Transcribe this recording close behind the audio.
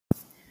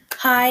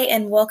Hi,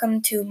 and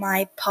welcome to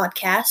my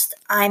podcast.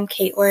 I'm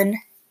Caitlin,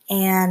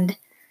 and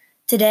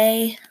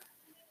today,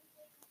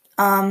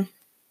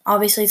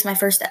 obviously it's my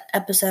first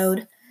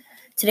episode.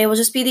 Today will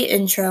just be the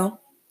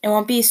intro. It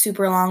won't be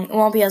super long. It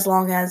won't be as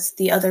long as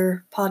the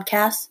other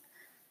podcasts.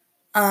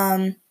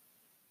 The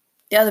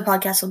other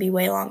podcasts will be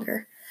way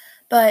longer.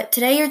 But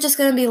today you're just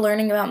going to be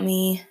learning about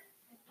me,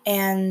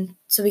 and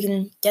so we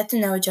can get to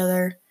know each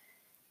other,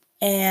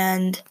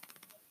 and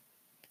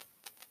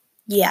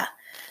yeah.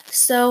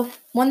 So,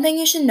 one thing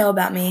you should know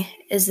about me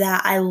is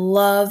that I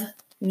love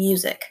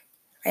music.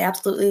 I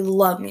absolutely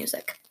love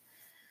music.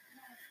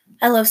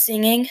 I love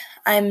singing.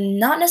 I'm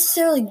not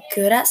necessarily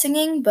good at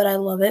singing, but I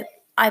love it.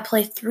 I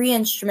play 3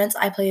 instruments.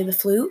 I play the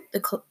flute, I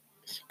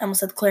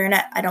almost said the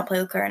clarinet. I don't play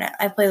the clarinet.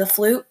 I play the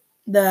flute,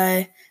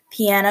 the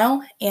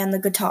piano, and the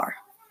guitar.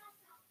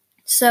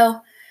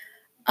 So,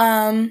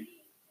 I'm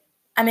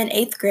in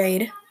 8th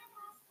grade,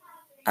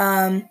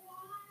 and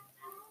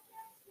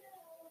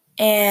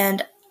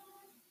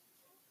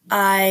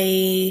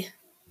I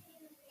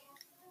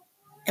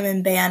am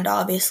in band,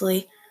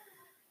 obviously.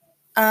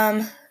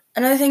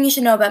 Another thing you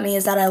should know about me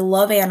is that I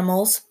love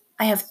animals.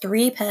 I have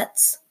 3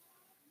 pets.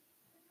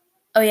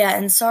 Oh yeah,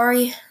 and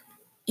sorry,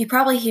 you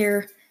probably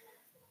hear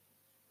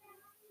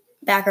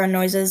background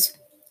noises.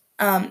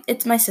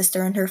 It's my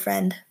sister and her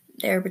friend.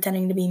 They're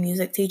pretending to be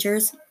music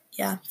teachers.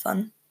 Yeah,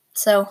 fun.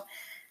 So,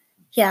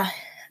 yeah.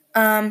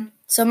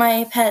 So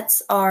my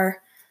pets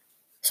are,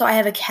 so I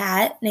have a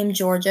cat named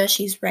Georgia.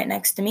 She's right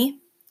next to me.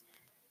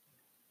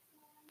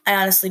 I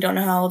honestly don't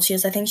know how old she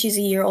is. I think she's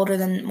a year older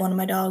than one of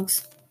my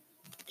dogs.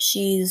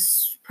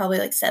 She's probably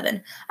like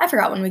 7. I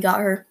forgot when we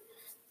got her.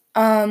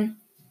 And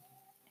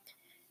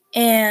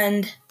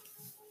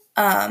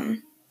I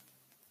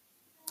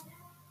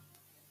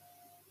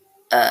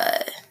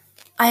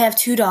have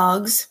 2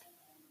 dogs.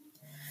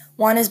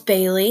 One is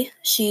Bailey.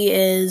 She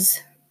is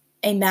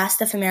a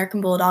Mastiff American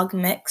Bulldog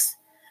mix.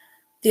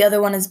 The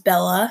other one is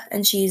Bella,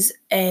 and she's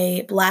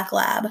a Black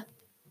Lab.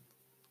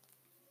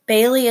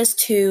 Bailey is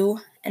 2,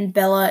 and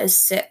Bella is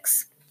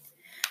 6.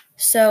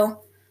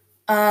 So,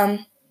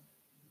 another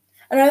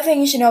thing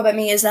you should know about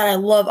me is that I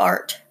love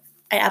art.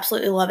 I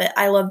absolutely love it.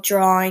 I love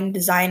drawing,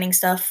 designing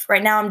stuff.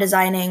 Right now I'm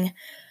designing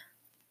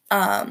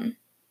the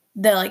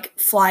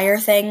flyer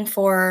thing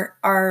for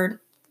our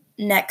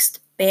next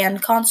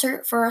band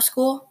concert for our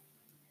school.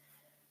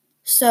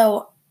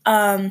 So,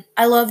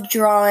 I love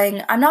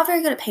drawing. I'm not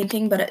very good at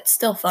painting, but it's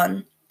still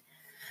fun.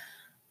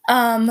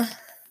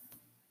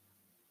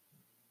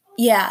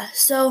 Yeah,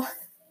 so,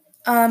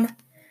 I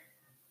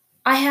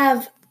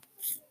have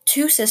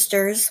 2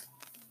 sisters,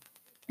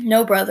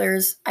 no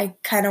brothers. I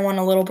kind of want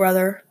a little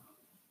brother.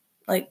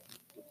 Like,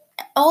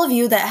 all of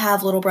you that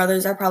have little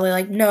brothers are probably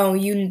like, no,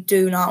 you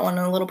do not want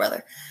a little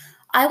brother.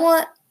 I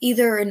want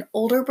either an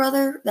older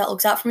brother that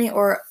looks out for me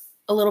or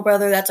a little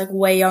brother that's like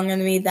way younger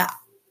than me that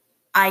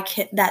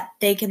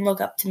they can look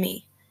up to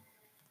me.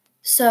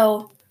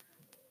 So,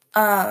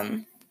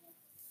 I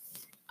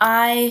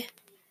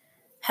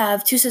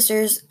have 2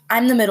 sisters.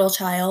 I'm the middle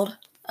child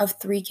of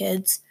 3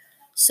 kids.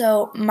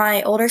 So,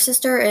 my older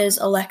sister is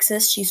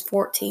Alexis. She's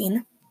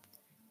 14.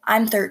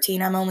 I'm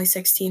 13. I'm only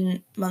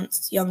 16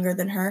 months younger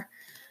than her.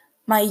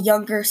 My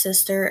younger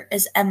sister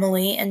is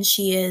Emily, and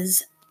she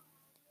is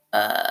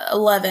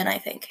 11, I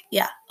think.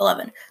 Yeah,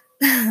 11.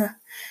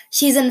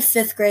 She's in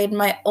 5th grade.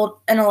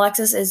 And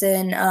Alexis is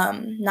in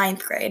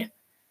 9th grade.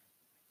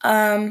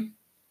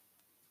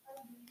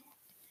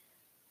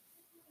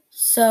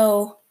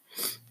 So,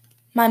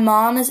 my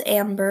mom is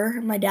Amber.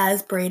 My dad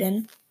is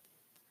Brayden.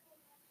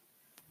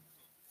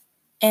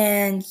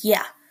 And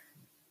yeah.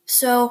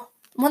 So,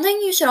 one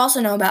thing you should also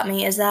know about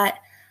me is that,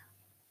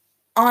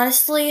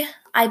 honestly,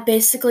 I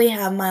basically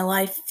have my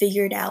life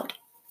figured out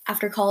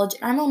after college.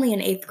 I'm only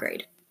in 8th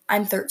grade.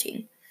 I'm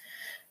 13.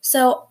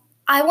 So,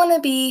 I want to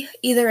be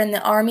either in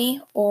the Army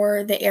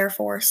or the Air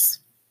Force.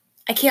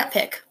 I can't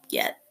pick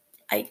yet.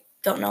 I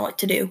don't know what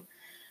to do.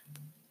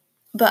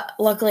 But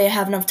luckily I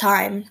have enough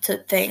time to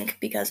think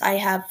because I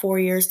have 4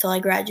 years till I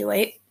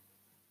graduate.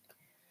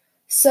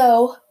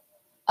 So,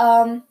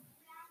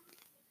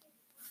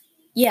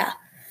 yeah.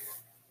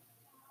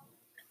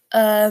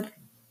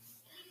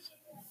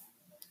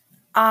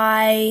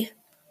 I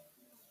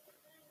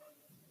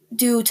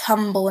do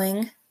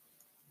tumbling.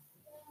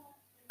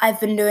 I've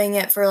been doing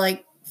it for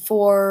like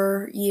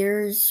 4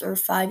 years or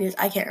 5 years.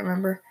 I can't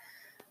remember.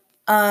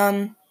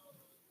 I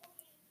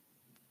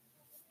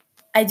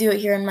do it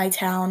here in my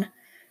town.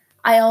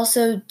 I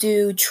also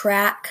do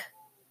track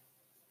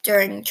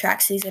during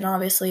track season.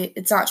 Obviously,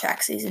 it's not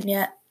track season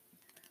yet.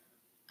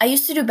 I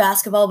used to do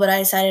basketball, but I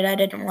decided I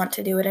didn't want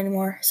to do it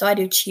anymore. So I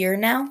do cheer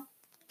now.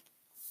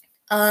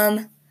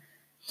 And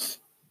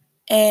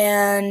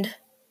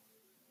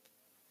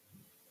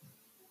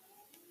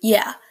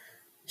yeah.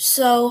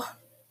 So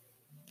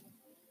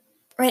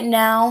right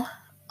now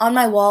on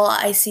my wall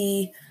I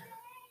see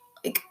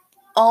like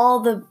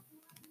all the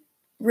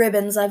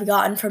ribbons I've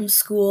gotten from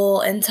school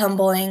and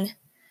tumbling.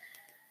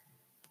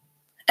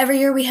 Every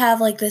year we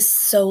have like this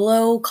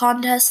solo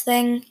contest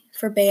thing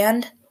for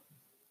band,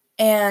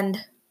 And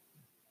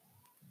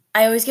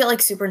I always get,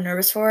 like, super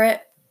nervous for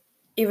it,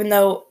 even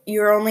though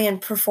you're only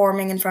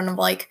performing in front of,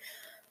 like,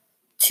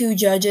 2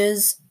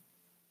 judges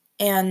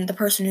and the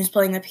person who's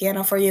playing the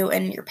piano for you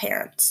and your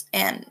parents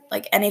and,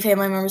 like, any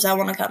family members that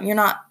want to come. You're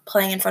not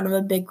playing in front of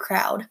a big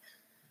crowd.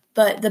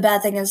 But the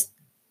bad thing is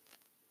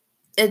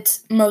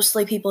it's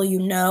mostly people you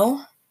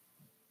know,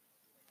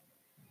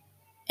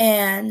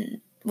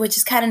 and which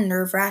is kind of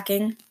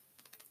nerve-wracking.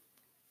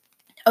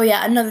 Oh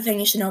yeah, another thing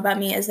you should know about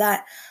me is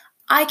that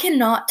I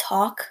cannot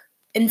talk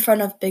in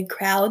front of big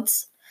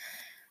crowds.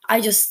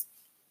 I just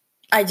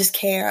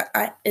can't.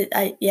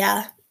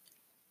 Yeah.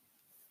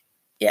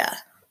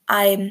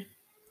 I'm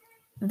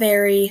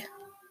very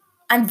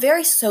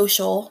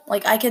social.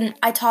 Like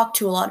I talk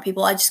to a lot of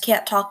people. I just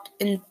can't talk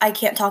in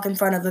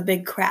front of a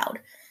big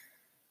crowd.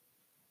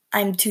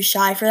 I'm too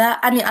shy for that.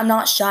 I mean, I'm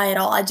not shy at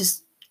all. I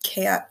just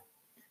can't.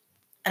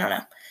 I don't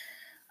know.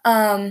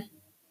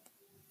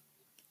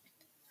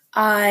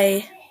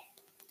 I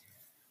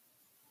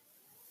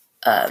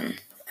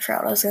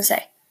forgot what I was going to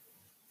say.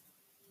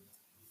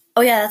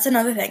 Oh yeah, that's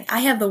another thing. I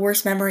have the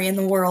worst memory in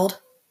the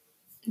world.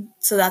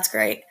 So that's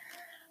great.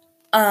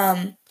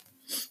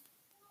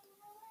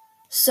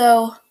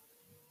 So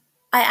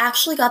I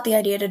actually got the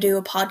idea to do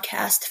a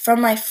podcast from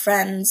my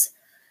friends.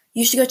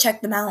 You should go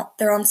check them out.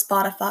 They're on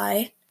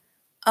Spotify.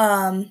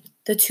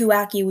 The Two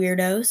Wacky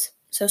Weirdos.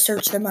 So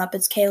search them up.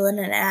 It's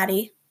Kaylin and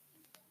Addie.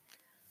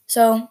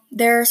 So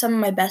they're some of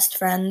my best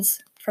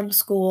friends from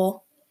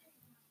school.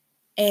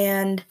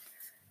 And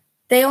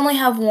they only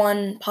have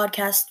one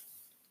podcast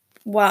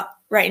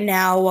right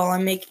now while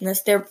I'm making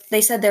this.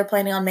 They said they're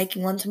planning on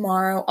making one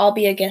tomorrow. I'll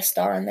be a guest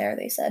star in there,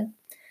 they said.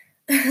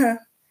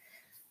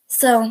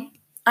 So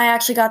I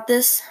actually got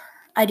this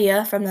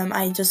idea from them.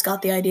 I just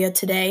got the idea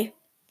today.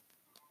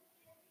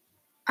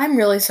 I'm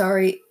really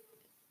sorry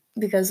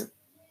because,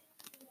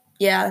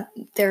 yeah,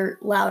 they're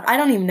loud. I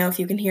don't even know if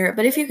you can hear it,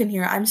 but if you can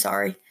hear it, I'm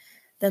sorry.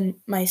 Then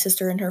my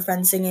sister and her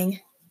friend singing.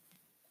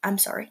 I'm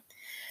sorry.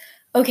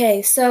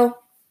 Okay, so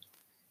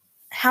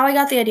how I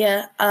got the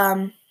idea.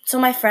 So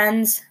my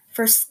friends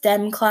for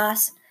STEM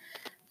class,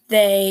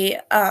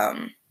 they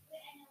had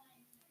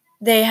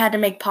to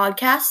make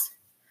podcasts.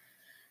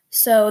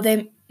 So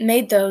they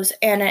made those,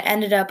 and it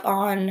ended up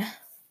on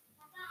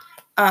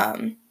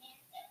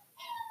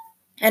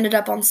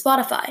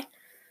Spotify.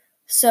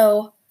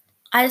 So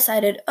I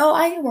decided,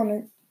 I want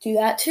to do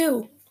that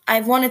too.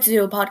 I've wanted to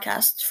do a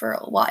podcast for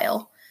a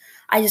while.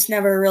 I just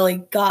never really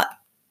got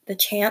the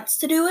chance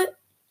to do it.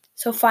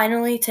 So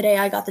finally today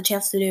I got the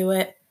chance to do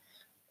it,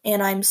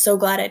 and I'm so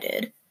glad I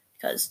did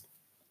because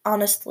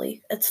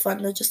honestly, it's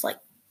fun to just like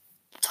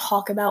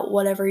talk about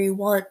whatever you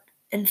want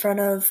in front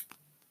of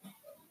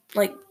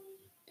like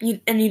you,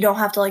 and you don't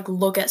have to like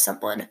look at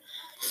someone.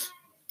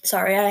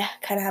 Sorry, I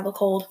kind of have a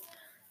cold.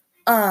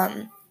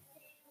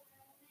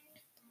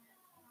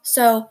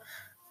 So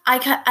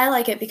I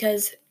like it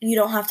because you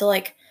don't have to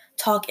like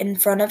talk in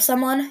front of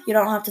someone. You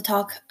don't have to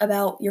talk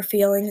about your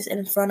feelings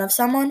in front of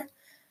someone.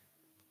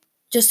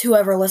 Just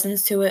whoever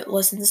listens to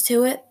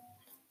it.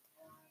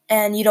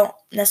 And you don't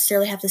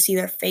necessarily have to see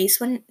their face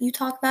when you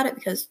talk about it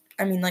because,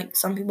 I mean, like,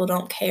 some people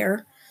don't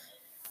care.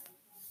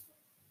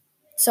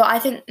 So I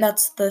think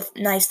that's the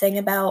nice thing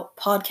about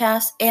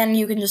podcasts, and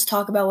you can just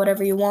talk about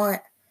whatever you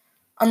want,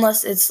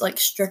 unless it's, like,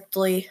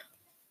 strictly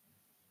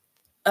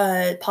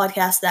a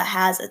podcast that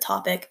has a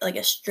topic, like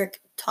a strict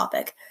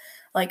topic.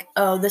 Like,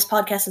 this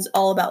podcast is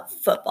all about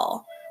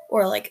football,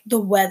 or, like, the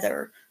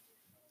weather.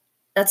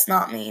 That's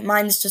not me.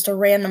 Mine's just a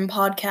random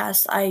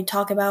podcast. I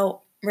talk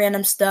about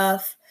random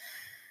stuff.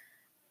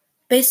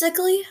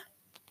 Basically,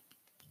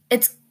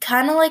 it's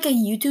kind of like a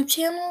YouTube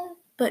channel,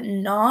 but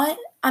not.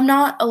 I'm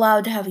not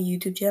allowed to have a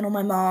YouTube channel.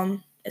 My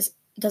mom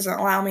doesn't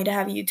allow me to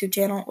have a YouTube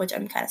channel, which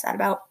I'm kind of sad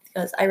about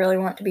because I really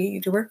want to be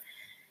a YouTuber.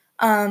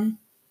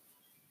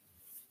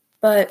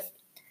 But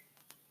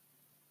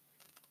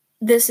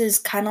this is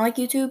kind of like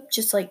YouTube,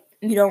 just like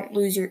you don't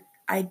lose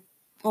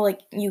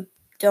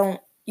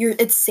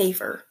it's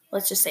safer.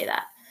 Let's just say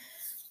that.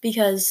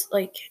 Because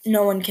like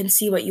no one can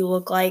see what you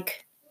look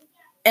like.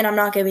 And I'm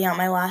not giving out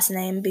my last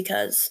name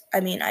because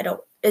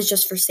it's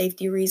just for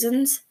safety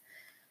reasons.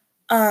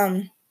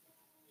 But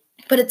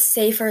it's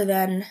safer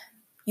than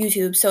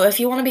YouTube. So if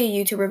you want to be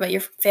a YouTuber but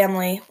your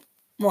family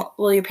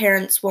your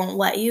parents won't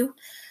let you,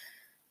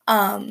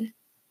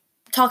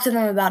 talk to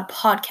them about a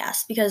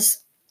podcast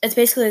because it's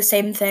basically the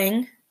same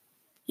thing.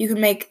 You can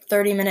make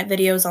 30-minute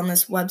videos on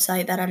this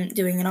website that I'm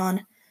doing it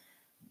on.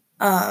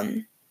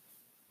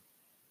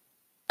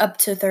 Up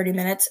to 30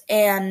 minutes,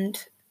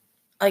 and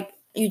like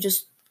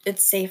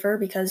it's safer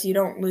because you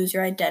don't lose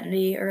your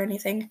identity or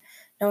anything.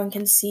 No one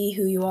can see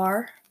who you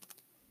are.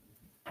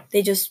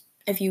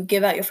 If you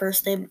give out your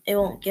first name, it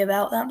won't give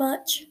out that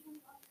much.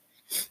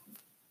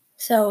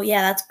 So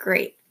yeah, that's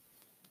great.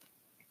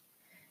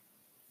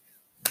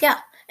 Yeah,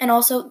 and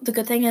also the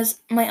good thing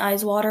is my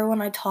eyes water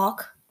when I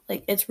talk.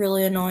 Like it's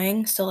really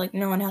annoying, so like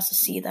no one has to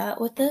see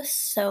that with this,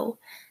 so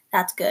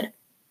that's good.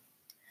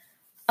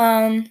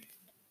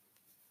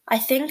 I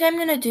think I'm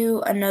gonna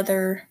do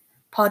another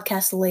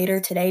podcast later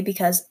today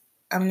because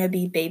I'm going to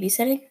be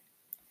babysitting.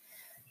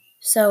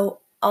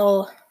 So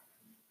I'll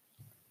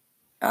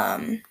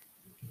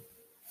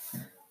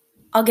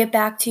get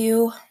back to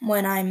you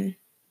when I'm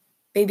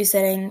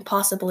babysitting,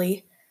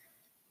 possibly.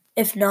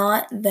 If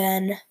not,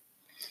 then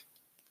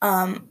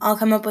I'll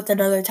come up with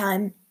another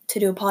time to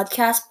do a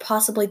podcast,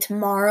 possibly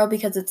tomorrow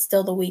because it's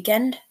still the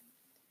weekend.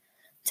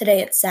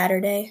 Today it's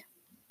Saturday,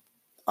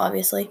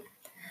 obviously.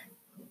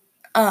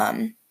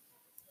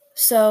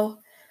 So,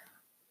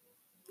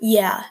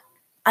 yeah,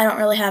 I don't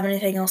really have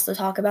anything else to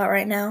talk about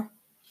right now.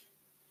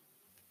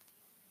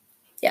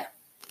 Yeah.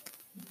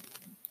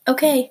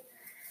 Okay.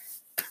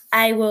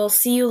 I will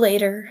see you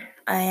later,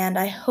 and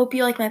I hope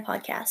you like my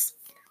podcast.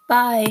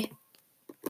 Bye.